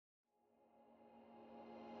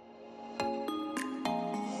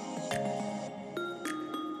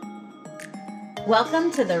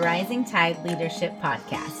Welcome to the Rising Tide Leadership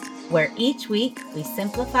Podcast, where each week we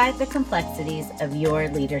simplify the complexities of your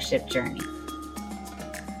leadership journey.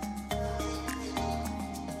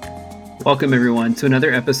 Welcome, everyone, to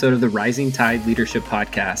another episode of the Rising Tide Leadership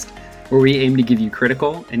Podcast, where we aim to give you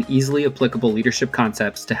critical and easily applicable leadership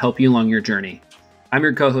concepts to help you along your journey. I'm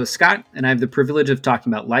your co-host, Scott, and I have the privilege of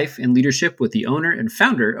talking about life and leadership with the owner and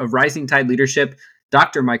founder of Rising Tide Leadership,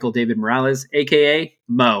 Dr. Michael David Morales, a'ka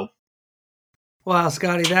Mo. Wow,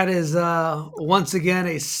 Scotty, that is once again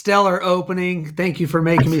a stellar opening. Thank you for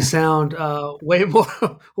making me sound way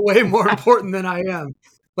more important than I am.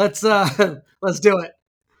 Let's do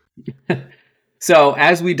it. So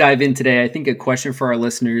as we dive in today, I think a question for our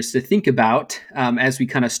listeners to think about as we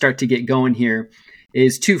kind of start to get going here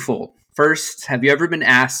is twofold. First, have you ever been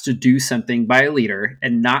asked to do something by a leader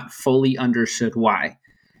and not fully understood why?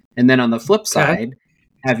 And then on the flip side,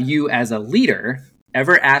 have you as a leader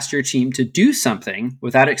ever asked your team to do something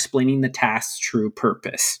without explaining the task's true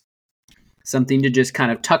purpose? Something to just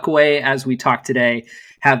kind of tuck away as we talk today,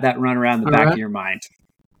 have that run around the back of your mind.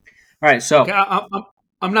 All right, so... Okay,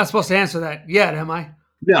 I'm not supposed to answer that yet, am I?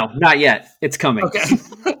 No, not yet. It's coming. Okay.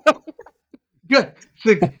 Good.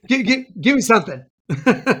 So, give me something.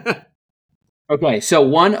 Okay, so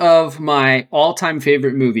one of my all-time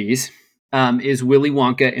favorite movies is Willy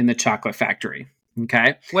Wonka in the Chocolate Factory.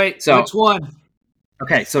 Okay? Wait, so, which one?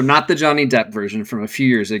 Okay, so not the Johnny Depp version from a few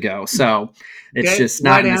years ago. So it's just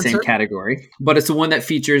not in the same category. But it's the one that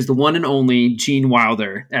features the one and only Gene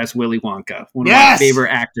Wilder as Willy Wonka, one of my favorite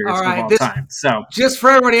actors of all time. So just for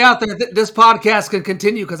everybody out there, this podcast can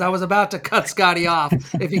continue because I was about to cut Scotty off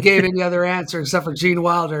if he gave any other answer except for Gene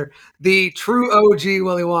Wilder, the true OG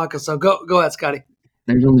Willy Wonka. So go ahead, Scotty.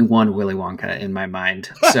 There's only one Willy Wonka in my mind.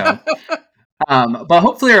 So... but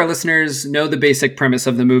hopefully our listeners know the basic premise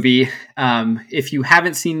of the movie. If you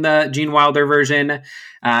haven't seen the Gene Wilder version,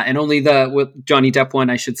 and only the Johnny Depp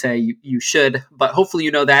one, I should say, you should, but hopefully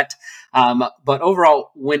you know that. But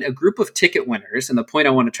overall, when a group of ticket winners, and the point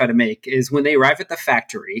I want to try to make is when they arrive at the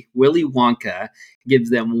factory, Willy Wonka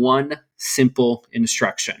gives them one simple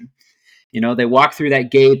instruction. You know, they walk through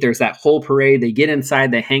that gate, there's that whole parade, they get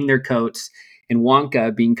inside, they hang their coats, and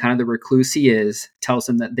Wonka, being kind of the recluse he is, tells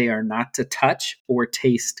them that they are not to touch or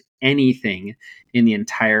taste anything in the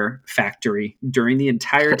entire factory during the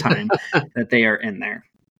entire time that they are in there.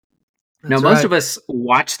 Now, most of us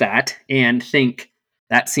watch that and think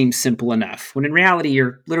that seems simple enough, when in reality,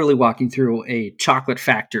 you're literally walking through a chocolate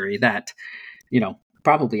factory that, you know,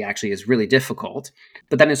 probably actually is really difficult.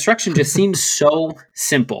 But that instruction just seems so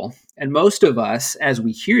simple. And most of us, as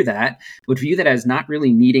we hear that, would view that as not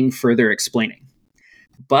really needing further explaining.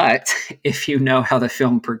 But if you know how the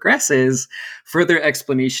film progresses, further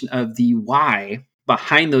explanation of the why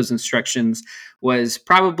behind those instructions was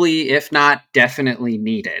probably, if not definitely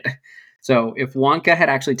needed. So if Wonka had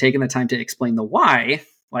actually taken the time to explain the why,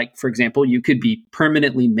 like, for example, you could be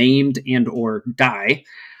permanently maimed and or die,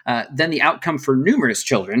 then the outcome for numerous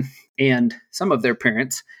children and some of their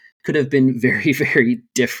parents could have been very, very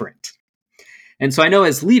different. And so I know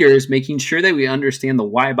as leaders, making sure that we understand the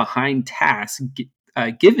why behind tasks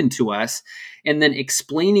given to us and then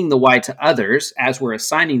explaining the why to others as we're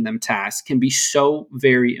assigning them tasks can be so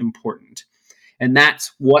very important. And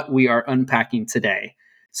that's what we are unpacking today.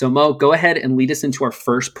 So Mo, go ahead and lead us into our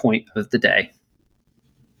first point of the day.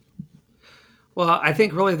 Well, I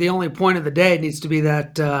think really the only point of the day needs to be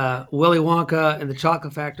that Willy Wonka and the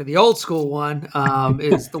Chocolate Factory, the old school one,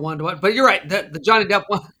 is the one to watch. But you're right, the Johnny Depp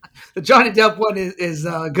one, is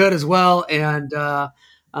good as well, and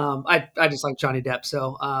I just like Johnny Depp.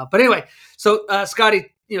 So, but anyway, so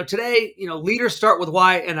Scotty, today, leaders start with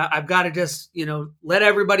why, and I've got to just let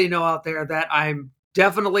everybody know out there that I'm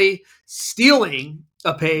definitely stealing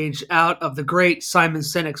a page out of the great Simon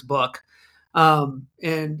Sinek's book.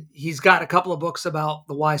 And he's got a couple of books about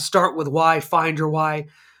the why. Start with why, find your why.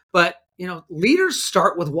 But, leaders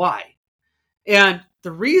start with why. And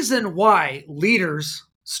the reason why leaders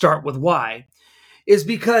start with why is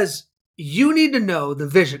because you need to know the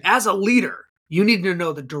vision. As a leader, you need to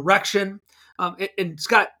know the direction. And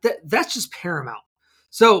Scott, that's just paramount.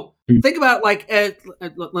 So think about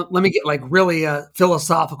let me get really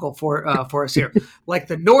philosophical for us here. Like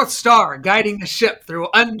the North Star guiding a ship through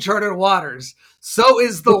uncharted waters, so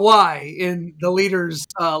is the why in the leader's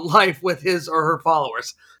life with his or her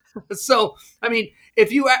followers. So, I mean,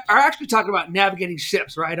 if you are actually talking about navigating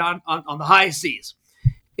ships, right, on the high seas,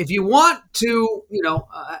 if you want to,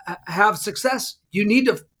 have success, you need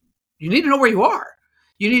to know where you are.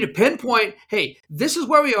 You need to pinpoint, hey, this is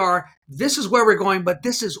where we are, this is where we're going, but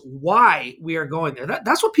this is why we are going there.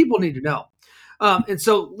 That's what people need to know. And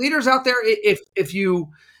so leaders out there, if you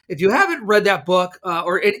haven't read that book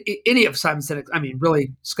or any of Simon Sinek's, I mean,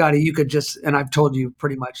 really, Scotty, you could just, and I've told you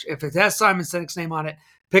pretty much, if it has Simon Sinek's name on it,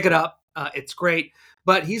 pick it up. It's great.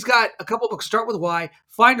 But he's got a couple books. Start with Why,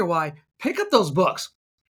 Find Your Why. Pick up those books.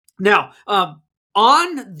 Now,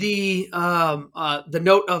 on the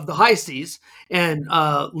note of the high seas and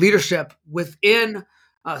leadership within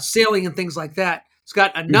sailing and things like that, it's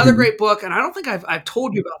got another great book, and I don't think I've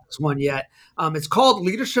told you about this one yet. It's called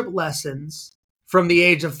Leadership Lessons from the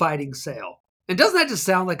Age of Fighting Sail. And doesn't that just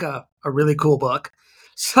sound like a really cool book?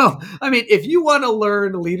 So, I mean, if you want to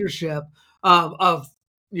learn leadership of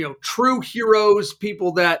true heroes,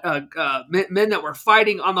 people that men that were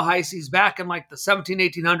fighting on the high seas back in like the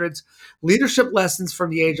 1800s, Leadership Lessons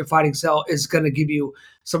from the Age of Fighting Sail is going to give you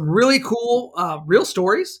some really cool real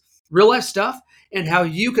stories, real life stuff, and how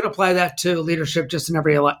you can apply that to leadership just in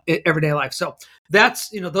everyday life. So that's,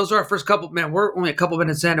 those are our first couple. Man, we're only a couple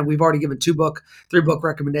minutes in, and we've already given 3 book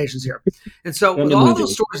recommendations here. And so with all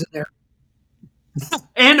those stories in there,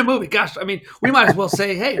 and a movie, gosh, I mean, we might as well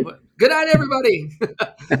say, hey, good night, everybody.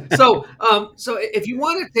 So if you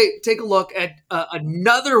want to take a look at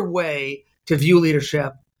another way to view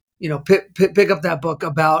leadership, pick up that book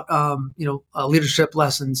about leadership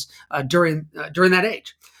lessons during that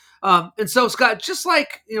age. And so, Scott, just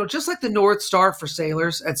like the North Star for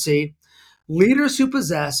sailors at sea, leaders who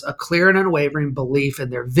possess a clear and unwavering belief in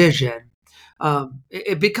their vision,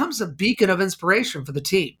 it becomes a beacon of inspiration for the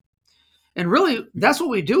team. And really, that's what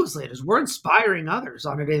we do as leaders. We're inspiring others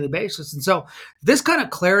on a daily basis. And so this kind of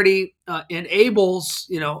clarity enables,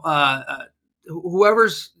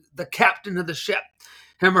 whoever's the captain of the ship,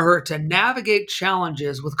 him or her, to navigate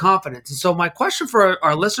challenges with confidence. And so my question for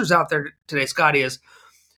our listeners out there today, Scotty, is,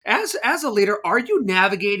 as a leader, are you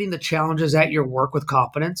navigating the challenges at your work with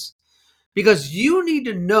confidence? Because you need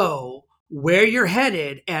to know where you're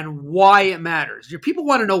headed and why it matters. Your people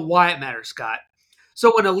want to know why it matters, Scott.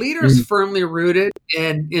 So when a leader is firmly rooted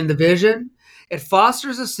in the vision, it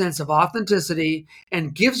fosters a sense of authenticity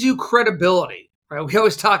and gives you credibility, right? We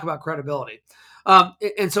always talk about credibility.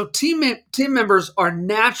 And so team members are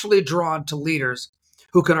naturally drawn to leaders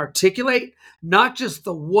who can articulate not just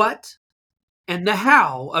the what and the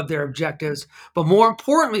how of their objectives, but more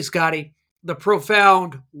importantly, Scotty, the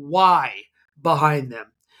profound why behind them.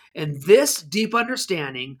 And this deep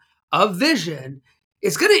understanding of vision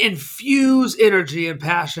is going to infuse energy and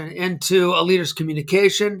passion into a leader's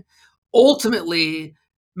communication, ultimately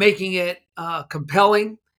making it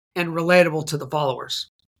compelling and relatable to the followers.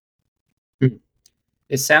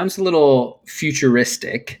 It sounds a little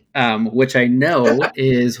futuristic, which I know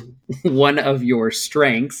is one of your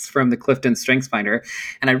strengths from the Clifton StrengthsFinder.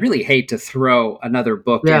 And I really hate to throw another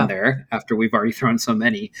book in there after we've already thrown so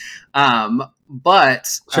many.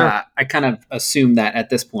 But sure. I kind of assume that at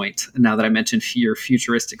this point, now that I mentioned your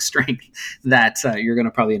futuristic strength, that you're going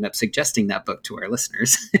to probably end up suggesting that book to our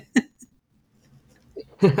listeners.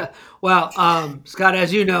 Well, Scott,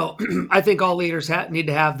 as you know, I think all leaders need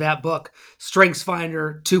to have that book,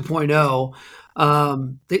 StrengthsFinder 2.0.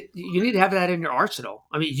 You need to have that in your arsenal.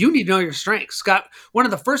 I mean, you need to know your strengths. Scott, one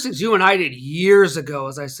of the first things you and I did years ago,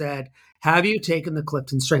 as I said, have you taken the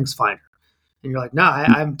Clifton StrengthsFinder? And you're like, no, I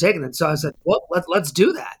haven't taken it. So I said, well, let's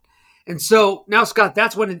do that. And so now, Scott,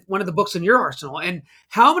 that's one of the books in your arsenal. And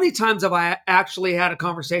how many times have I actually had a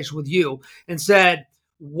conversation with you and said,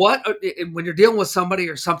 when you're dealing with somebody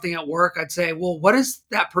or something at work, I'd say, well, what is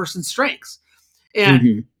that person's strengths?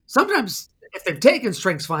 And sometimes if they've taken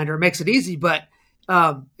StrengthsFinder, it makes it easy, but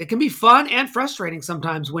it can be fun and frustrating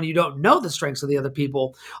sometimes when you don't know the strengths of the other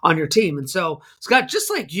people on your team. And so, Scott,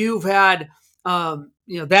 just like you've had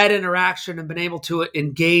that interaction and been able to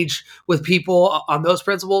engage with people on those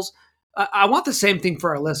principles, I want the same thing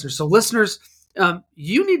for our listeners. So listeners,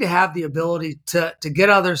 you need to have the ability to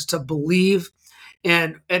get others to believe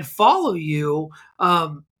and follow you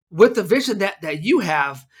with the vision that you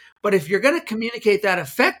have. But if you're going to communicate that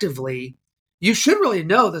effectively, you should really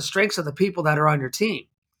know the strengths of the people that are on your team.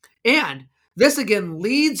 And this again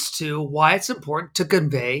leads to why it's important to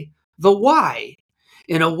convey the why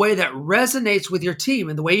in a way that resonates with your team.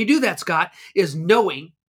 And the way you do that, Scott, is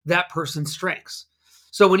knowing that person's strengths.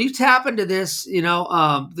 So when you tap into this,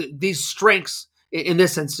 these strengths in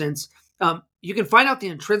this instance, you can find out the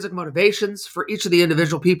intrinsic motivations for each of the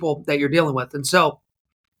individual people that you're dealing with. And so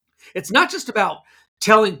it's not just about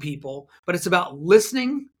telling people, but it's about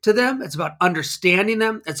listening to them. It's about understanding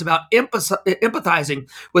them. It's about empathizing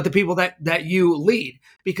with the people that you lead.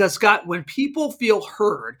 Because, Scott, when people feel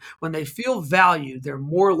heard, when they feel valued, they're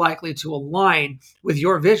more likely to align with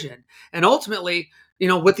your vision and ultimately,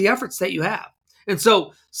 with the efforts that you have. And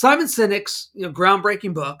so Simon Sinek's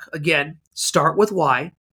groundbreaking book, again, Start With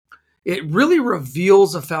Why, it really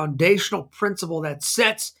reveals a foundational principle that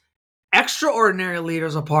sets extraordinary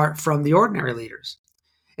leaders apart from the ordinary leaders.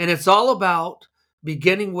 And it's all about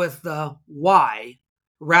beginning with the why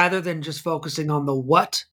rather than just focusing on the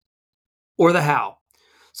what or the how.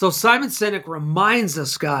 So Simon Sinek reminds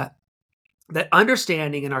us, Scott, that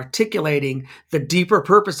understanding and articulating the deeper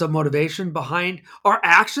purpose of motivation behind our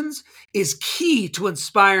actions is key to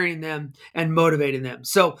inspiring them and motivating them.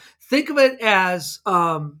 So think of it as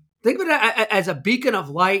a beacon of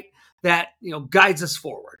light that guides us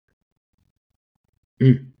forward.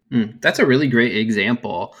 That's a really great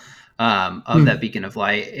example of that beacon of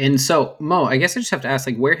light. And so, Mo, I guess I just have to ask,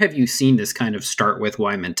 like, where have you seen this kind of start with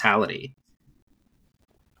why mentality?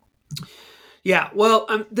 Yeah, well,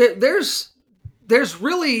 there's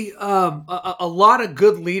really a lot of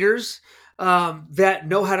good leaders that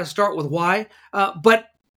know how to start with why. But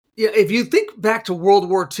if you think back to World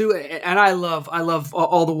War II, and I love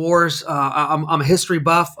all the wars. I'm a history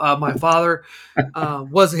buff. My father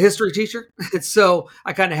was a history teacher, and so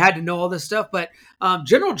I kind of had to know all this stuff. But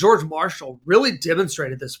General George Marshall really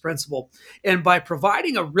demonstrated this principle, and by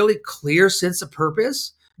providing a really clear sense of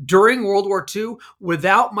purpose during World War II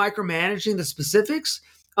without micromanaging the specifics,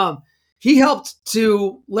 he helped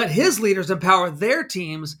to let his leaders empower their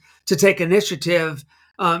teams to take initiative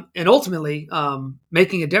and ultimately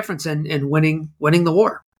making a difference in winning the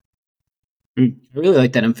war. I really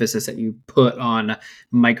like that emphasis that you put on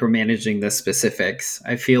micromanaging the specifics.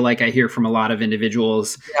 I feel like I hear from a lot of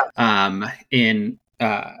individuals in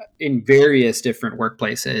various different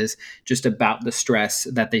workplaces just about the stress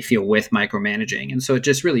that they feel with micromanaging. And so it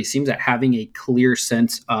just really seems that having a clear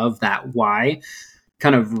sense of that why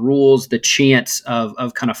kind of rules the chance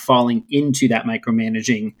of kind of falling into that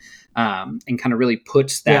micromanaging and kind of really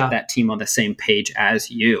puts that team on the same page as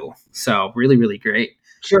you. So really, really great.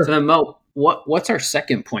 Sure. So then, Mo, what's our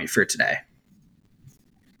second point for today?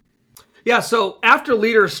 Yeah, so after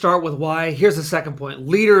leaders start with why, here's the second point.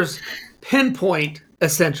 Leaders pinpoint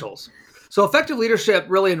essentials. So effective leadership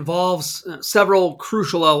really involves several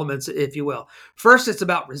crucial elements, if you will. First, it's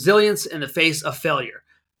about resilience in the face of failure.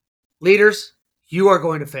 Leaders, you are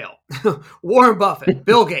going to fail. Warren Buffett,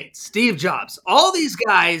 Bill Gates, Steve Jobs, all these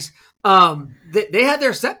guys, they had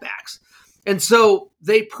their setbacks. And so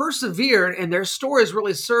they persevered, and their stories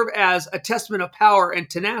really serve as a testament of power and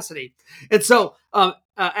tenacity. And so I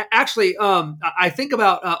think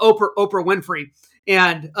about Oprah Winfrey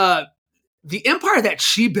and the empire that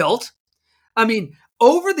she built. I mean,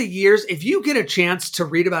 over the years, if you get a chance to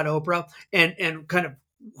read about Oprah and kind of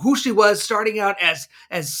who she was starting out as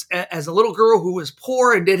a little girl who was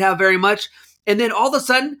poor and didn't have very much, and then all of a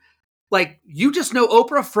sudden, like, you just know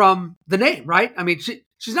Oprah from the name, right? I mean,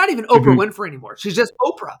 she's not even Oprah Winfrey anymore. She's just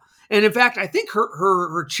Oprah. And in fact, I think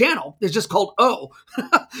her channel is just called O.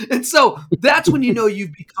 And so that's when you know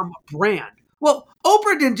you've become a brand. Well,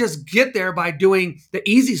 Oprah didn't just get there by doing the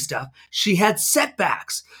easy stuff. She had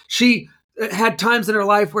setbacks. She had times in her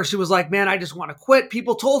life where she was like, man, I just want to quit.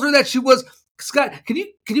 People told her that she was, Scott, can you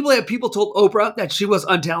believe that people told Oprah that she was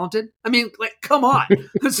untalented? I mean, like, come on.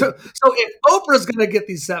 So if Oprah's going to get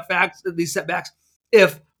these setbacks,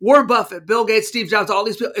 if Warren Buffett, Bill Gates, Steve Jobs, all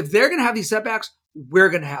these people, if they're going to have these setbacks, we're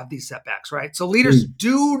going to have these setbacks, right? So leaders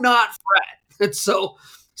do not fret. And so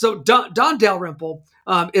Don Dalrymple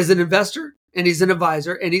is an investor and he's an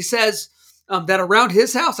advisor, and he says that around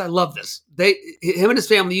his house, I love this. Him and his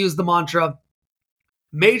family use the mantra,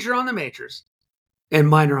 major on the majors and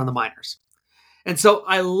minor on the minors. And so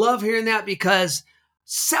I love hearing that because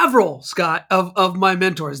several, Scott, of my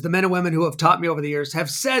mentors, the men and women who have taught me over the years, have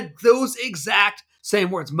said those exact same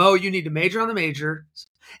words. Mo, you need to major on the majors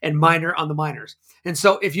and minor on the minors. And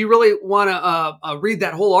so if you really want to read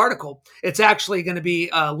that whole article, it's actually going to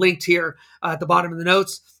be linked here at the bottom of the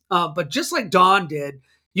notes. But just like Don did,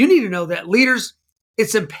 you need to know that leaders,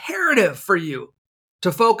 it's imperative for you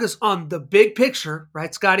to focus on the big picture,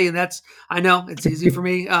 right, Scotty? And that's, I know it's easy for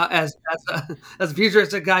me as a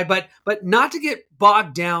futuristic guy, but not to get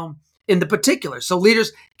bogged down in the particulars. So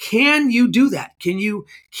leaders, can you do that? Can you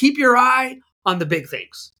keep your eye on the big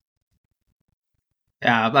things?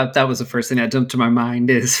 Yeah, that was the first thing that jumped to my mind,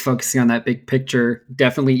 is focusing on that big picture.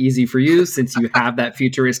 Definitely easy for you since you have that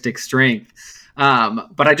futuristic strength.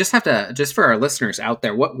 But I just have to, just for our listeners out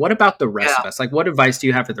there, what about the rest of us? Like, what advice do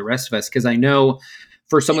you have for the rest of us? Because I know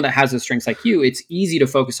for someone that has the strengths like you, it's easy to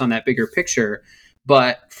focus on that bigger picture.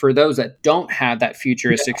 But for those that don't have that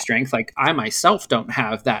futuristic strength, like I myself don't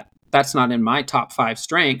have that, that's not in my top 5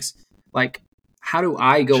 strengths. Like, how do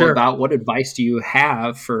I go about, what advice do you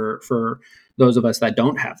have for those of us that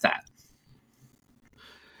don't have that?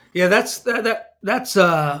 Yeah, that's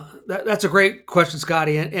a great question,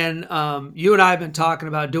 Scotty. And you and I have been talking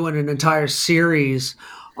about doing an entire series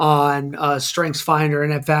on Strengths Finder.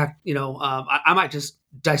 And in fact, I might just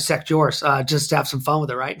dissect yours just to have some fun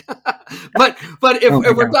with it, right? but if, Oh my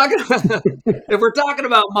if we're God. talking about, if we're talking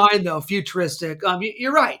about mine though, futuristic,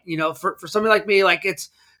 you're right. For somebody like me, like it's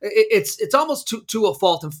almost to a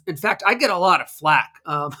fault. In fact, I get a lot of flack,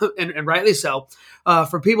 and rightly so,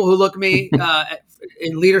 from people who look at me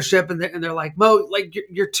in leadership, and they're like, Mo, like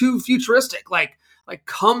you're too futuristic. Like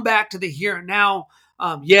come back to the here and now.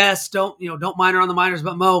 Yes, don't minor on the minors,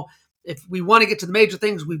 but Mo, if we want to get to the major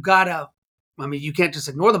things, we've got to. I mean, you can't just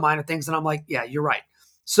ignore the minor things. And I'm like, yeah, you're right.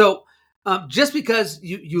 So just because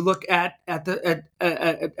you look at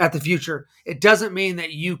the future, it doesn't mean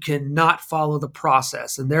that you cannot follow the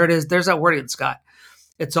process. And there it is. There's that wording, Scott.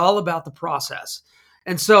 It's all about the process.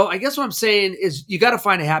 And so I guess what I'm saying is you got to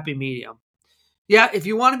find a happy medium. Yeah, if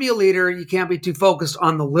you want to be a leader, you can't be too focused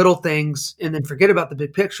on the little things and then forget about the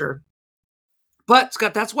big picture. But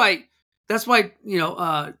Scott, that's why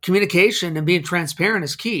communication and being transparent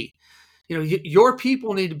is key. Your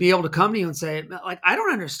people need to be able to come to you and say, like, I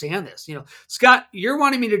don't understand this. Scott, you're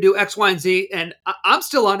wanting me to do X, Y, and Z, and I'm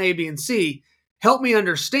still on A, B, and C. Help me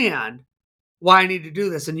understand why I need to do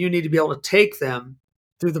this. And you need to be able to take them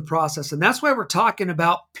through the process. And that's why we're talking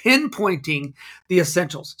about pinpointing the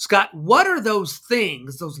essentials. Scott, what are those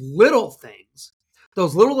things, those little things,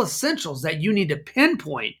 those little essentials that you need to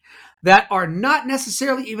pinpoint that are not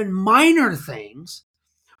necessarily even minor things,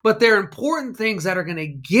 but they're important things that are going to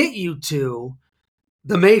get you to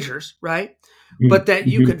the majors, right? Mm-hmm. But that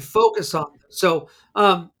you can focus on. So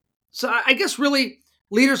I guess really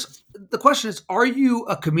leaders, the question is, are you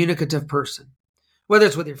a communicative person? Whether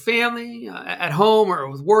it's with your family, at home, or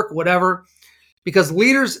with work, whatever, because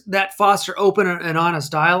leaders that foster open and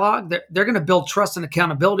honest dialogue, they're going to build trust and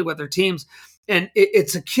accountability with their teams. And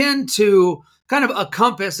it's akin to kind of a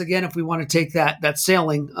compass, again, if we want to take that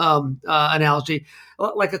sailing analogy,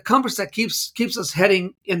 like a compass that keeps us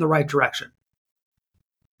heading in the right direction.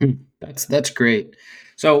 That's great.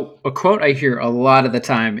 So a quote I hear a lot of the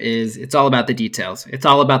time is, it's all about the details. It's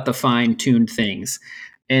all about the fine-tuned things.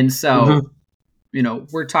 And so,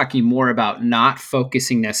 we're talking more about not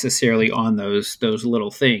focusing necessarily on those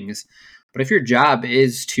little things. But if your job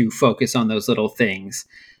is to focus on those little things,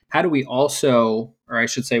 how do we also, or I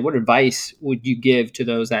should say, what advice would you give to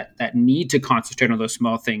those that need to concentrate on those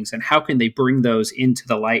small things, and how can they bring those into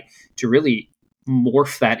the light to really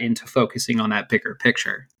morph that into focusing on that bigger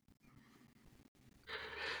picture?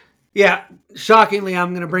 Yeah, shockingly,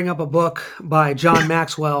 I'm going to bring up a book by John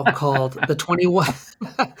Maxwell called the 21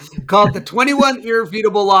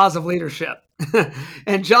 Irrefutable Laws of Leadership.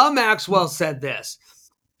 And John Maxwell said this.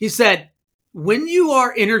 He said, when you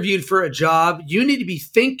are interviewed for a job, you need to be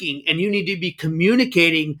thinking and you need to be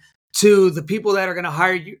communicating to the people that are going to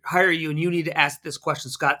hire you. And you need to ask this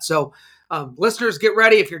question, Scott. So listeners, get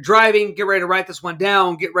ready. If you're driving, get ready to write this one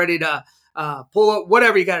down. Get ready to pull up,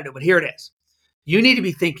 whatever you got to do. But here it is. You need to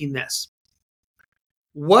be thinking this.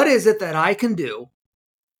 What is it that I can do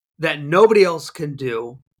that nobody else can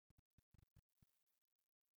do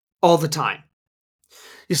all the time?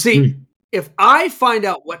 You see, if I find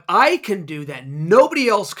out what I can do that nobody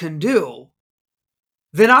else can do,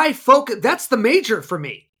 then I focus. That's the major for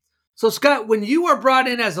me. So, Scott, when you are brought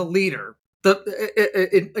in as a leader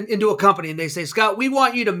into a company and they say, Scott, we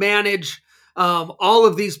want you to manage all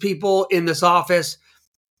of these people in this office,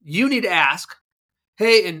 you need to ask,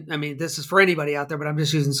 hey, and I mean, this is for anybody out there, but I'm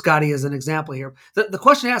just using Scotty as an example here. The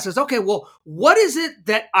question asked is, okay, well, what is it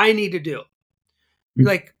that I need to do?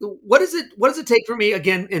 Like, what does it take for me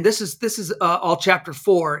again? And this is all chapter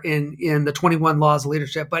 4 in the 21 laws of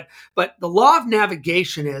leadership. But the law of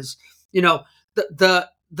navigation is, the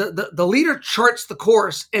leader charts the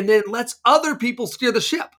course and then lets other people steer the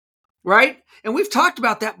ship, right? And we've talked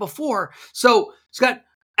about that before. So, Scott,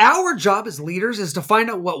 our job as leaders is to find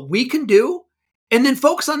out what we can do and then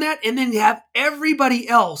focus on that, and then have everybody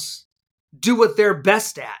else do what they're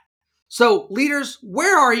best at. So, leaders,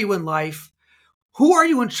 where are you in life? Who are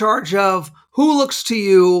you in charge of? Who looks to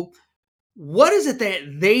you? What is it that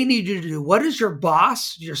they need you to do? What does your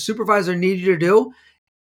boss, your supervisor need you to do?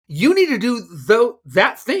 You need to do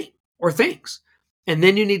that thing or things. And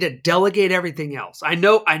then you need to delegate everything else. I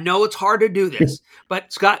know it's hard to do this,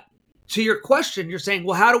 but Scott, to your question, you're saying,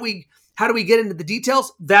 well, how do we get into the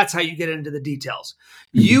details? That's how you get into the details.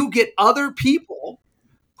 You get other people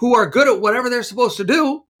who are good at whatever they're supposed to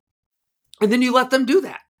do, and then you let them do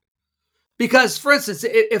that. Because, for instance,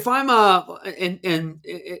 if I'm a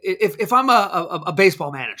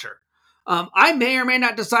baseball manager, I may or may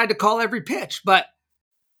not decide to call every pitch, but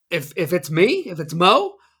if it's me, if it's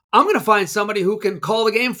Mo, I'm going to find somebody who can call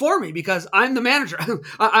the game for me because I'm the manager.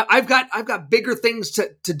 I've got bigger things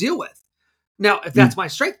to deal with. Now, if that's my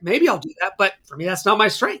strength, maybe I'll do that. But for me, that's not my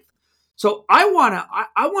strength. So I want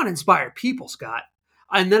to inspire people, Scott.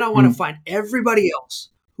 And then I want to find everybody else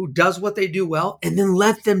who does what they do well and then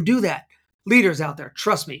let them do that. Leaders out there,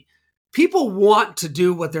 trust me, people want to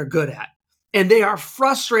do what they're good at. And they are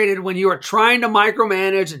frustrated when you are trying to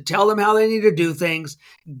micromanage and tell them how they need to do things.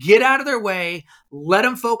 Get out of their way, let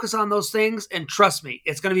them focus on those things. And trust me,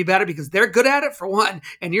 it's going to be better because they're good at it for one,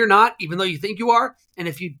 and you're not, even though you think you are. And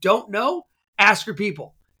if you don't know, ask your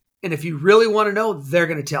people. And if you really want to know, they're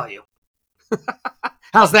going to tell you.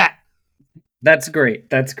 How's that? That's great.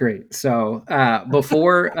 That's great. So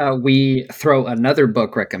before we throw another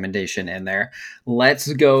book recommendation in there,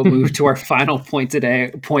 let's go move to our final point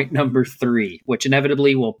today, point number 3, which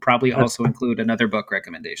inevitably will probably also include another book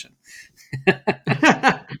recommendation.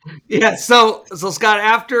 Yeah. So Scott,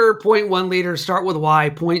 after point 1, leaders start with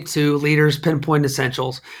why. Point 2, leaders pinpoint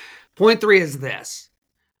essentials. Point 3 is this: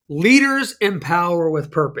 leaders empower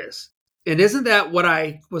with purpose. And isn't that what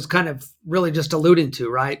I was kind of really just alluding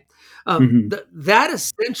to, right? That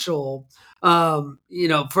essential, for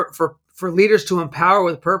leaders to empower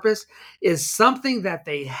with purpose is something that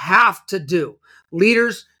they have to do.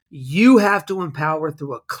 Leaders, you have to empower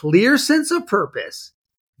through a clear sense of purpose.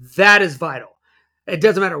 That is vital. It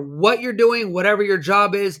doesn't matter what you're doing, whatever your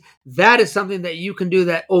job is, that is something that you can do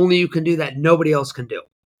that only you can do that nobody else can do.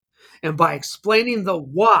 And by explaining the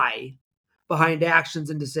why behind actions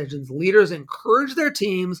and decisions, leaders encourage their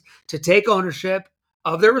teams to take ownership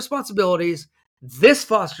of their responsibilities. This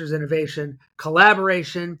fosters innovation,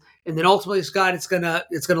 collaboration, and then ultimately, Scott, it's gonna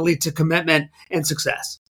lead to commitment and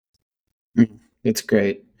success. It's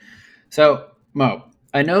great. So, Mo,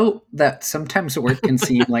 I know that sometimes work can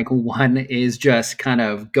seem like one is just kind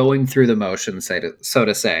of going through the motions, so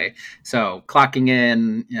to say. So clocking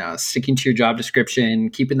in, sticking to your job description,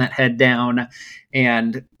 keeping that head down,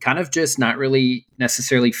 and kind of just not really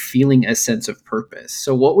necessarily feeling a sense of purpose.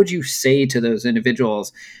 So what would you say to those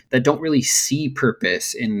individuals that don't really see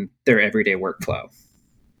purpose in their everyday workflow?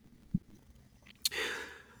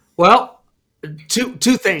 Well, Two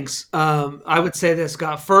things. I would say this,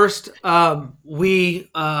 Scott. First,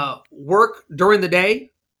 we work during the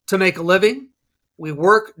day to make a living. We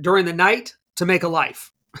work during the night to make a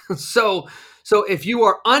life. So if you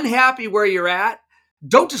are unhappy where you're at,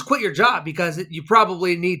 don't just quit your job because you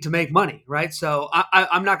probably need to make money, right? So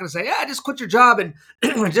I'm not going to say, just quit your job and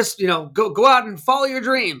just go out and follow your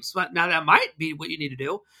dreams. But now that might be what you need to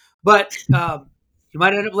do, but you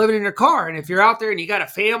might end up living in your car. And if you're out there and you got a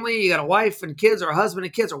family, you got a wife and kids or a husband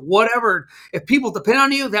and kids or whatever, if people depend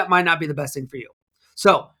on you, that might not be the best thing for you.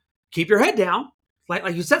 So keep your head down,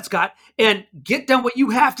 like you said, Scott, and get done what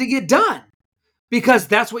you have to get done because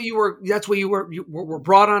that's what you were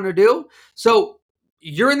brought on to do. So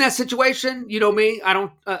you're in that situation. You know me,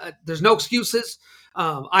 there's no excuses.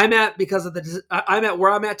 I'm at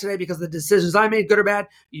where I'm at today because of the decisions I made, good or bad.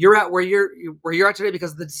 You're at where you're at today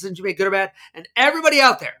because of the decisions you made, good or bad. And everybody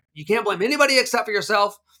out there, you can't blame anybody except for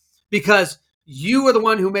yourself because you are the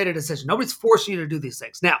one who made a decision. Nobody's forcing you to do these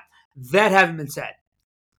things. Now, that having been said,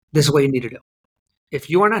 this is what you need to do. If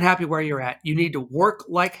you are not happy where you're at, you need to work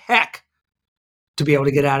like heck to be able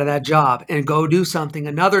to get out of that job and go do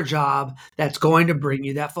another job that's going to bring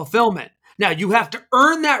you that fulfillment. Now, you have to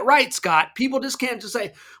earn that right, Scott. People just can't just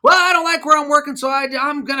say, well, I don't like where I'm working, so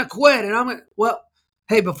I'm going to quit. And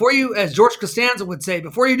hey, before you, as George Costanza would say,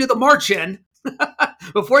 before you do the march in,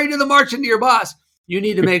 before you do the march into your boss, you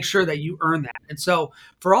need to make sure that you earn that. And so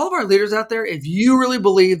for all of our leaders out there, if you really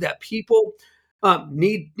believe that people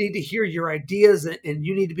need to hear your ideas and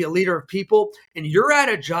you need to be a leader of people and you're at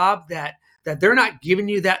a job that they're not giving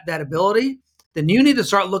you that ability, then you need to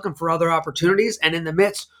start looking for other opportunities. And in the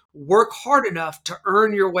midst, work hard enough to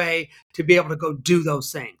earn your way to be able to go do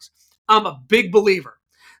those things. I'm a big believer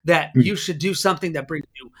that you should do something that brings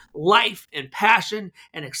you life and passion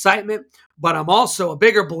and excitement. But I'm also a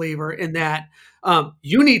bigger believer in that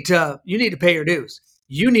you need to pay your dues.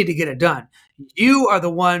 You need to get it done. You are the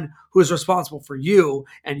one who is responsible for you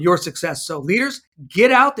and your success. So leaders,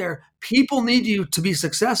 get out there. People need you to be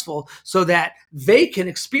successful so that they can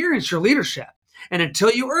experience your leadership. And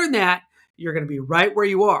until you earn that, you're going to be right where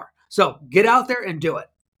you are. So get out there and do it.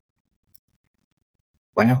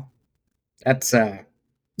 Wow. That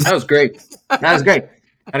was great. That was great.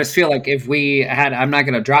 I just feel like if we had, I'm not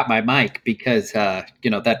going to drop my mic because, that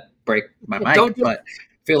break my mic, but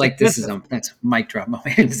I feel like this is that's mic drop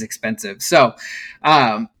moment is expensive. So,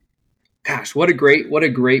 Gosh, what a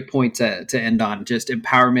great point to end on. Just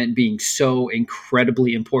empowerment being so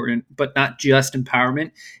incredibly important, but not just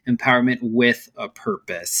empowerment with a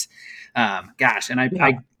purpose.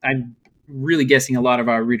 And I'm really guessing a lot of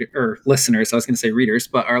our listeners. I was going to say readers,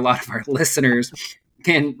 but a lot of our listeners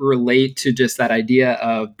can relate to just that idea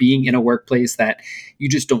of being in a workplace that you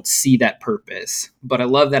just don't see that purpose. But I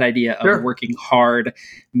love that idea of working hard,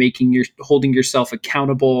 holding yourself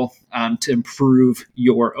accountable to improve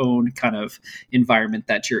your own kind of environment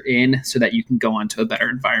that you're in so that you can go on to a better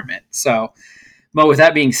environment. So, Mo, with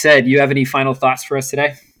that being said, you have any final thoughts for us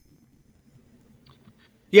today?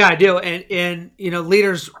 Yeah, I do. And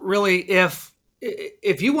leaders really, if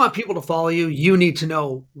you want people to follow you, you need to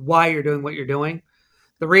know why you're doing what you're doing.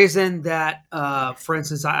 The reason that, for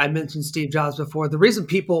instance, I mentioned Steve Jobs before, the reason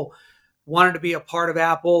people wanted to be a part of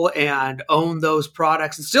Apple and own those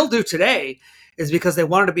products and still do today is because they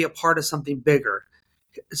wanted to be a part of something bigger.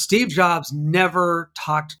 Steve Jobs never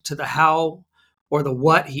talked to the how or the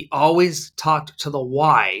what. He always talked to the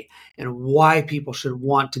why and why people should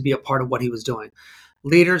want to be a part of what he was doing.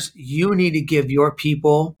 Leaders, you need to give your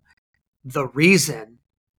people the reason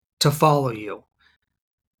to follow you.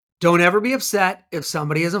 Don't ever be upset if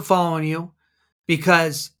somebody isn't following you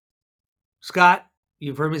because, Scott,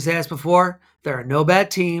 you've heard me say this before, there are no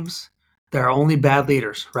bad teams. There are only bad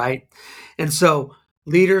leaders, right? And so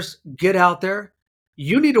leaders, get out there.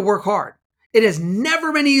 You need to work hard. It has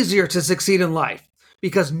never been easier to succeed in life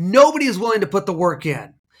because nobody is willing to put the work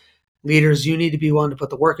in. Leaders, you need to be willing to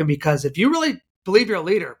put the work in because if you really believe you're a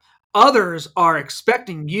leader, others are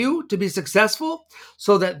expecting you to be successful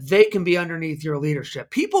so that they can be underneath your leadership.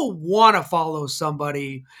 People want to follow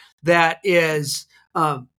somebody that is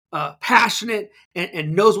passionate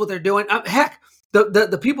and knows what they're doing. Heck,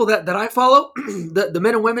 the people that I follow, the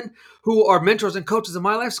men and women who are mentors and coaches in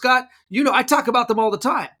my life, Scott, I talk about them all the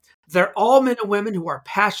time. They're all men and women who are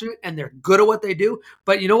passionate and they're good at what they do.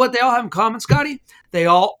 But you know what they all have in common, Scotty? They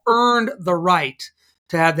all earned the right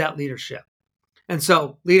to have that leadership. And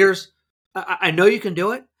so, leaders, I know you can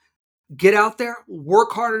do it. Get out there,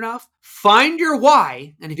 work hard enough, find your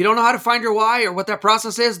why. And if you don't know how to find your why or what that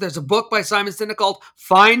process is, there's a book by Simon Sinek called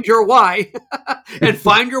Find Your Why and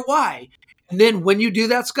find your why. And then when you do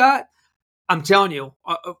that, Scott, I'm telling you,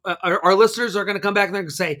 our listeners are going to come back and they're going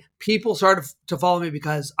to say, people started to follow me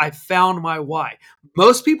because I found my why.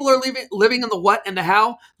 Most people are living in the what and the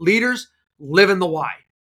how. Leaders live in the why.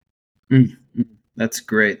 That's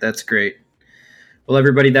great. That's great. Well,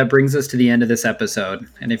 everybody, that brings us to the end of this episode.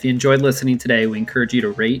 And if you enjoyed listening today, we encourage you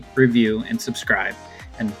to rate, review, and subscribe.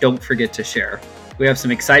 And don't forget to share. We have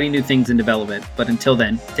some exciting new things in development. But until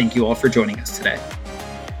then, thank you all for joining us today.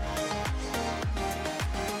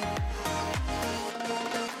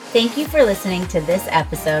 Thank you for listening to this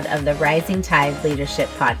episode of the Rising Tide Leadership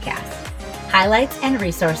Podcast. Highlights and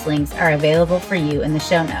resource links are available for you in the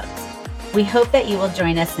show notes. We hope that you will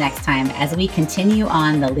join us next time as we continue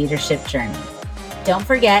on the leadership journey. Don't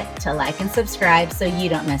forget to like and subscribe so you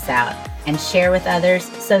don't miss out, and share with others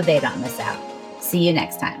so they don't miss out. See you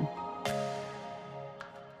next time.